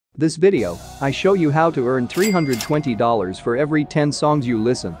This video, I show you how to earn $320 for every 10 songs you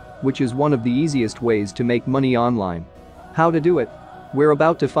listen, which is one of the easiest ways to make money online. How to do it? We're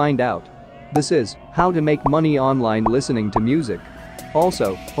about to find out. This is how to make money online listening to music.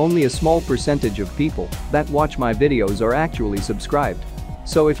 Also, only a small percentage of people that watch my videos are actually subscribed.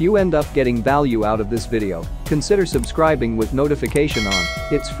 So if you end up getting value out of this video, consider subscribing with notification on.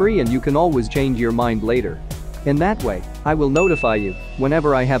 It's free and you can always change your mind later. In that way, I will notify you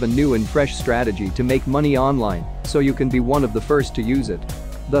whenever I have a new and fresh strategy to make money online, so you can be one of the first to use it.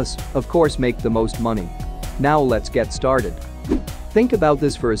 Thus, of course, make the most money. Now let's get started. Think about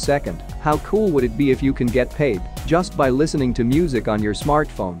this for a second. How cool would it be if you can get paid just by listening to music on your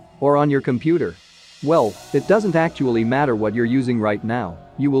smartphone or on your computer? Well, it doesn't actually matter what you're using right now,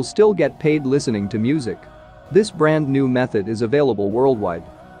 you will still get paid listening to music. This brand new method is available worldwide.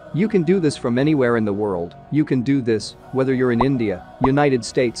 You can do this from anywhere in the world. You can do this whether you're in India, United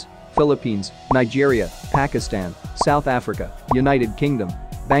States, Philippines, Nigeria, Pakistan, South Africa, United Kingdom,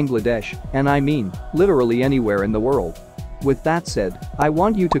 Bangladesh, and I mean, literally anywhere in the world. With that said, I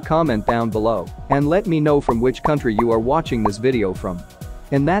want you to comment down below and let me know from which country you are watching this video from.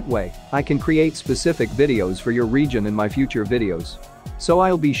 In that way, I can create specific videos for your region in my future videos. So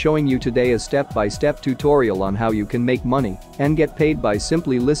I'll be showing you today a step-by-step tutorial on how you can make money and get paid by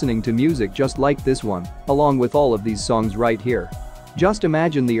simply listening to music just like this one, along with all of these songs right here. Just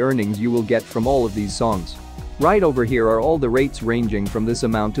imagine the earnings you will get from all of these songs. Right over here are all the rates ranging from this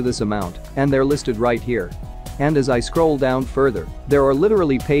amount to this amount, and they're listed right here. And as I scroll down further, there are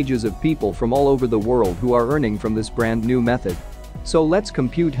literally pages of people from all over the world who are earning from this brand new method. So let's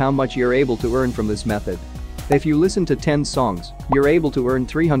compute how much you're able to earn from this method. If you listen to 10 songs, you're able to earn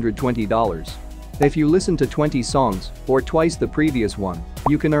 $320. If you listen to 20 songs, or twice the previous one,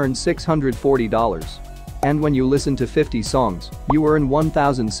 you can earn $640. And when you listen to 50 songs, you earn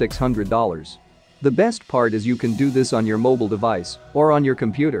 $1,600. The best part is you can do this on your mobile device or on your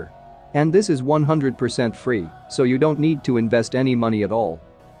computer. And this is 100% free, so you don't need to invest any money at all.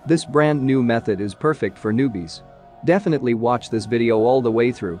 This brand new method is perfect for newbies. Definitely watch this video all the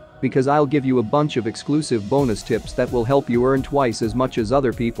way through, because I'll give you a bunch of exclusive bonus tips that will help you earn twice as much as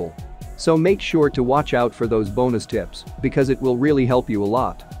other people. So make sure to watch out for those bonus tips, because it will really help you a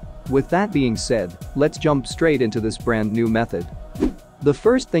lot. With that being said, let's jump straight into this brand new method. The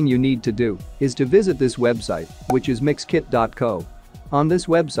first thing you need to do is to visit this website, which is mixkit.co. On this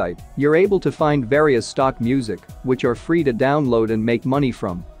website, you're able to find various stock music, which are free to download and make money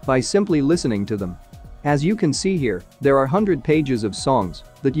from by simply listening to them. As you can see here, there are 100 pages of songs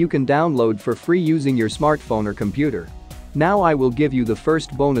that you can download for free using your smartphone or computer. Now I will give you the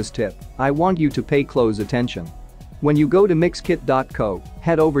first bonus tip. I want you to pay close attention. When you go to mixkit.co,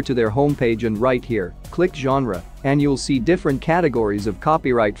 head over to their homepage and right here, click genre, and you'll see different categories of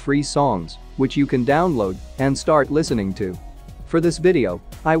copyright-free songs, which you can download and start listening to. For this video,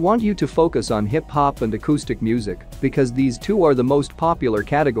 I want you to focus on hip-hop and acoustic music because these two are the most popular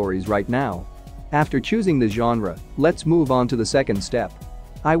categories right now. After choosing the genre, let's move on to the second step.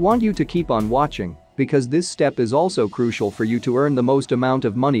 I want you to keep on watching because this step is also crucial for you to earn the most amount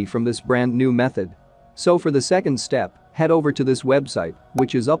of money from this brand new method. So for the second step, head over to this website,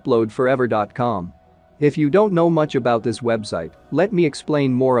 which is uploadforever.com. If you don't know much about this website, let me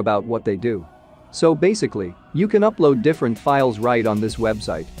explain more about what they do. So basically, you can upload different files right on this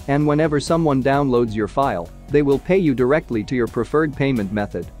website, and whenever someone downloads your file, they will pay you directly to your preferred payment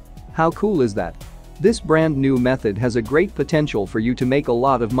method. How cool is that? This brand new method has a great potential for you to make a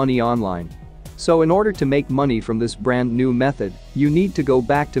lot of money online. So in order to make money from this brand new method, you need to go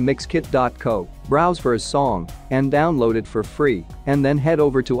back to mixkit.co, browse for a song, and download it for free, and then head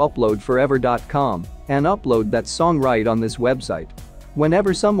over to uploadforever.com and upload that song right on this website.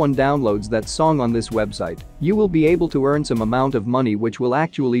 Whenever someone downloads that song on this website, you will be able to earn some amount of money which will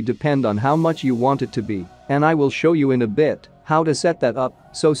actually depend on how much you want it to be, and I will show you in a bit how to set that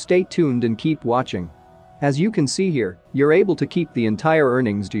up, so stay tuned and keep watching. As you can see here, you're able to keep the entire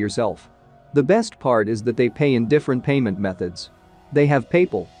earnings to yourself. The best part is that they pay in different payment methods. They have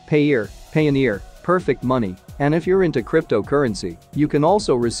PayPal, Payoneer, Perfect Money, and if you're into cryptocurrency, you can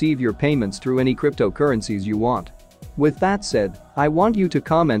also receive your payments through any cryptocurrencies you want. With that said, I want you to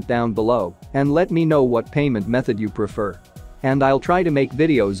comment down below and let me know what payment method you prefer. And I'll try to make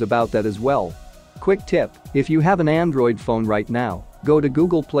videos about that as well. Quick tip, if you have an Android phone right now, go to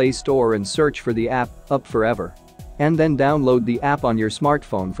Google Play Store and search for the app, Up Forever. And then download the app on your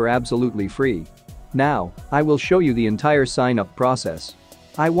smartphone for absolutely free. Now, I will show you the entire sign-up process.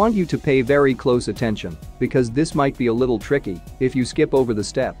 I want you to pay very close attention, because this might be a little tricky if you skip over the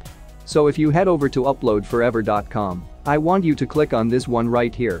step. So if you head over to uploadforever.com, I want you to click on this one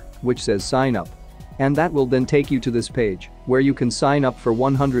right here, which says sign up. And that will then take you to this page, where you can sign up for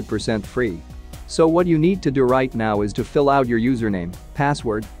 100% free. So what you need to do right now is to fill out your username,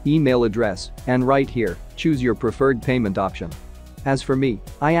 password, email address, and right here, choose your preferred payment option. As for me,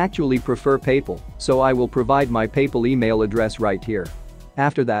 I actually prefer PayPal, so I will provide my PayPal email address right here.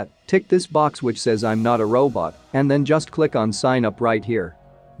 After that, tick this box which says I'm not a robot, and then just click on sign up right here.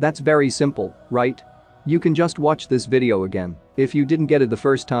 That's very simple, right? You can just watch this video again if you didn't get it the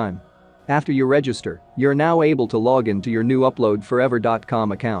first time. After you register, you're now able to log into your new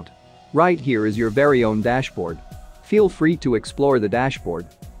uploadforever.com account. Right here is your very own dashboard. Feel free to explore the dashboard.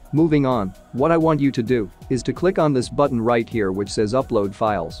 Moving on, what I want you to do is to click on this button right here which says upload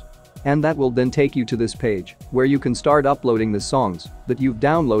files. And that will then take you to this page where you can start uploading the songs that you've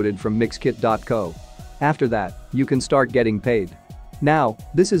downloaded from mixkit.co. After that, you can start getting paid. Now,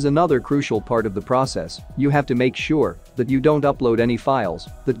 this is another crucial part of the process. You have to make sure that you don't upload any files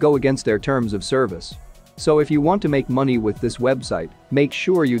that go against their terms of service. So if you want to make money with this website, make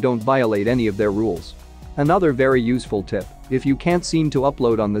sure you don't violate any of their rules. Another very useful tip, if you can't seem to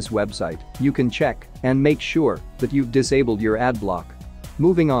upload on this website, you can check and make sure that you've disabled your ad block.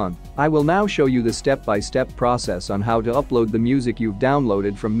 Moving on, I will now show you the step-by-step process on how to upload the music you've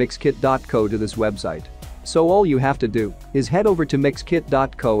downloaded from mixkit.co to this website. So all you have to do is head over to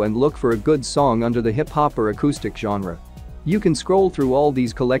mixkit.co and look for a good song under the hip-hop or acoustic genre. You can scroll through all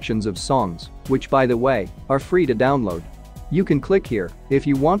these collections of songs, which by the way, are free to download. You can click here if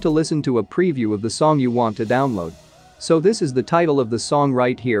you want to listen to a preview of the song you want to download. So this is the title of the song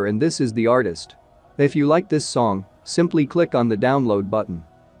right here and this is the artist. If you like this song, simply click on the download button.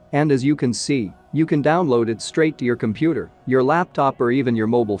 And as you can see, you can download it straight to your computer, your laptop or even your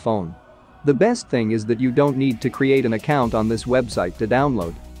mobile phone. The best thing is that you don't need to create an account on this website to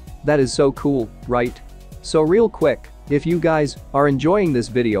download. That is so cool, right? So real quick, if you guys are enjoying this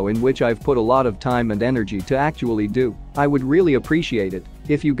video in which I've put a lot of time and energy to actually do, I would really appreciate it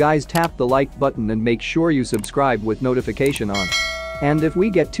if you guys tap the like button and make sure you subscribe with notification on. And if we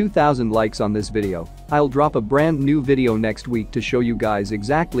get 2,000 likes on this video, I'll drop a brand new video next week to show you guys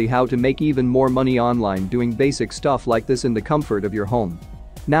exactly how to make even more money online doing basic stuff like this in the comfort of your home.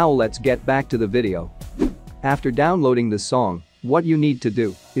 Now let's get back to the video. After downloading the song, what you need to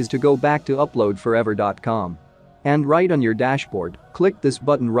do is to go back to uploadforever.com. And right on your dashboard, click this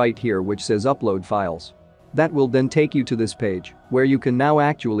button right here which says upload files. That will then take you to this page where you can now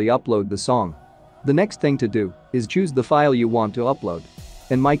actually upload the song. The next thing to do is choose the file you want to upload.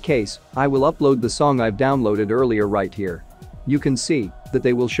 In my case, I will upload the song I've downloaded earlier right here. You can see that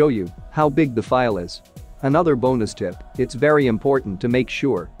they will show you how big the file is. Another bonus tip, it's very important to make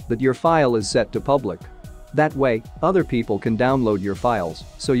sure that your file is set to public. That way, other people can download your files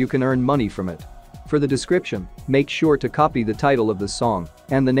so you can earn money from it. For the description, make sure to copy the title of the song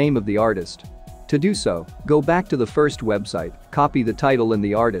and the name of the artist. To do so, go back to the first website, copy the title and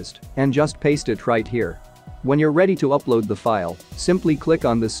the artist, and just paste it right here. When you're ready to upload the file, simply click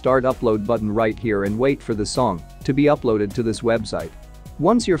on the Start Upload button right here and wait for the song to be uploaded to this website.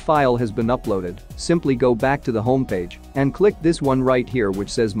 Once your file has been uploaded, simply go back to the home page and click this one right here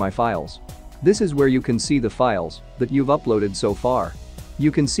which says My Files. This is where you can see the files that you've uploaded so far. You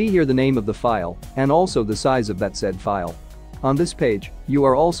can see here the name of the file and also the size of that said file. On this page, you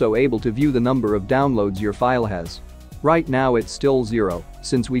are also able to view the number of downloads your file has. Right now it's still 0,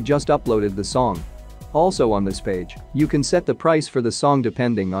 since we just uploaded the song. Also on this page, you can set the price for the song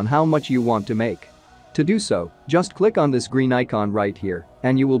depending on how much you want to make. To do so, just click on this green icon right here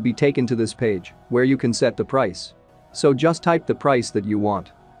and you will be taken to this page where you can set the price. So just type the price that you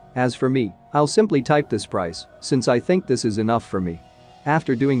want. As for me, I'll simply type this price since I think this is enough for me.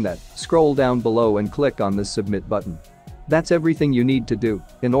 After doing that, scroll down below and click on this submit button. That's everything you need to do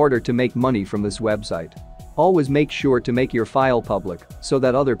in order to make money from this website. Always make sure to make your file public so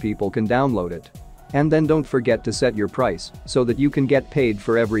that other people can download it. And then don't forget to set your price so that you can get paid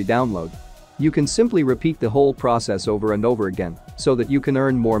for every download. You can simply repeat the whole process over and over again so that you can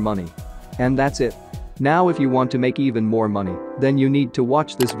earn more money. And that's it. Now if you want to make even more money, then you need to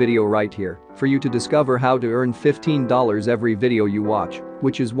watch this video right here for you to discover how to earn $15 every video you watch,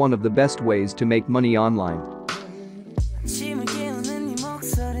 which is one of the best ways to make money online.